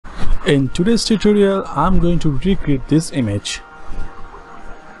In today's tutorial, I'm going to recreate this image.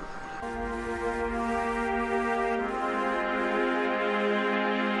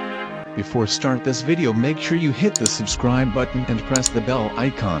 Before start this video, make sure you hit the subscribe button and press the bell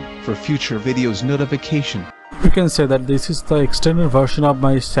icon for future videos notification. You can say that this is the extended version of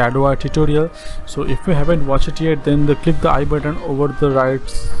my shadow art tutorial. So if you haven't watched it yet, then click the I button over the right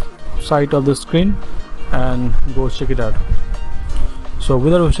side of the screen and go check it out. So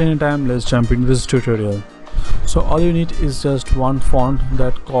without wasting any time, let's jump into this tutorial. So all you need is just one font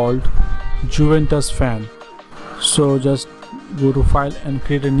that called Juventus fan. So just go to file and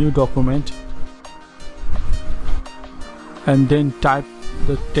create a new document and then type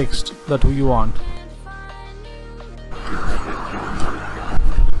the text that we want.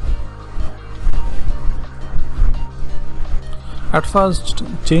 At first,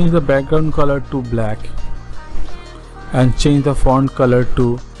 change the background color to black and change the font color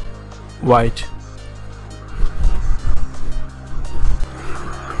to white.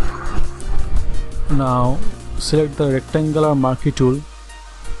 Now select the rectangular marquee tool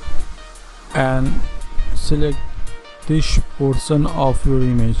and select this portion of your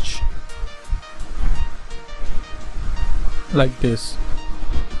image like this.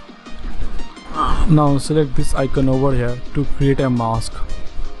 Now select this icon over here to create a mask.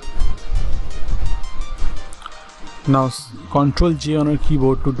 Now Ctrl J on your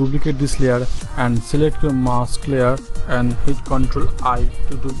keyboard to duplicate this layer and select your mask layer and hit Ctrl I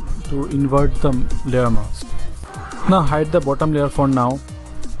to invert the layer mask. Now hide the bottom layer for now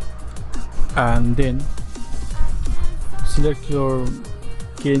and then select your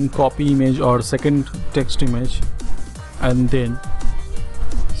cane copy image or second text image and then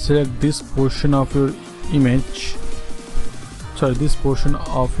select this portion of your image, this portion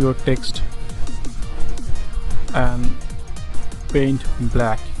of your text and paint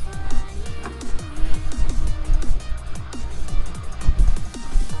black.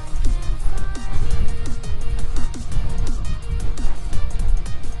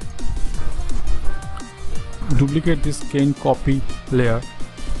 Duplicate this cane copy layer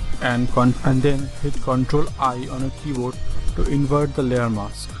and then hit Ctrl I on your keyboard to invert the layer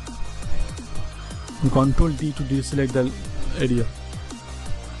mask. Ctrl D to deselect the area.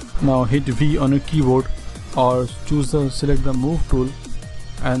 Now hit V on your keyboard or select the move tool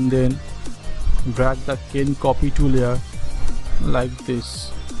and then drag the cane copy to layer like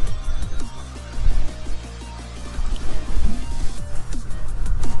this.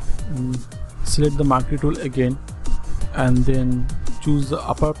 Select the marquee tool again and then choose the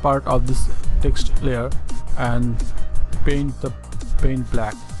upper part of this text layer and paint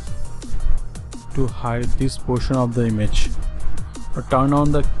black to hide this portion of the image. Turn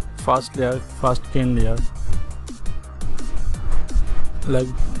on the first cane layer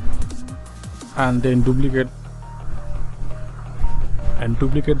and then duplicate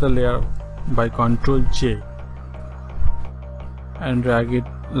the layer by Ctrl J and drag it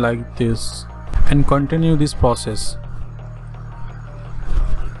like this and continue this process.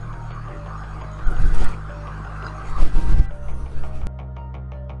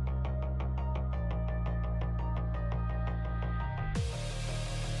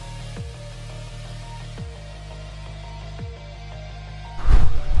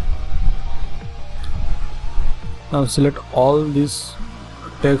 Now select all this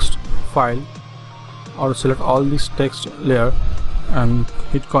text file or select all this text layer and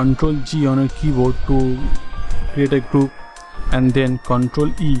hit Ctrl G on your keyboard to create a group and then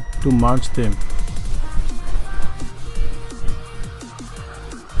Ctrl E to merge them.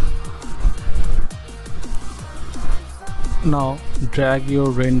 Now drag your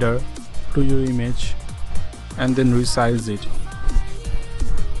render to your image and then resize it.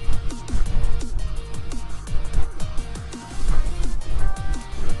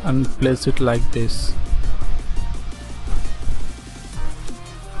 And place it like this.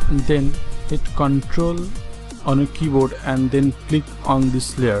 And then hit Ctrl on your keyboard and then click on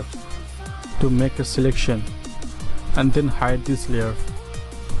this layer to make a selection and then hide this layer.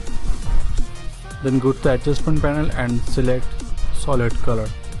 Then go to the adjustment panel and select solid color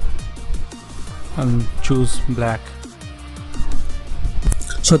and choose black.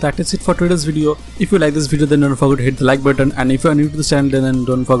 So that is it for today's video. If you like this video, then don't forget to hit the like button, and if you are new to the channel, then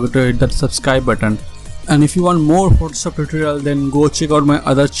don't forget to hit that subscribe button. And if you want more Photoshop tutorial, then go check out my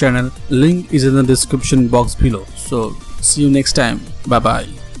other channel. Link is in the description box below. So see you next time. Bye bye.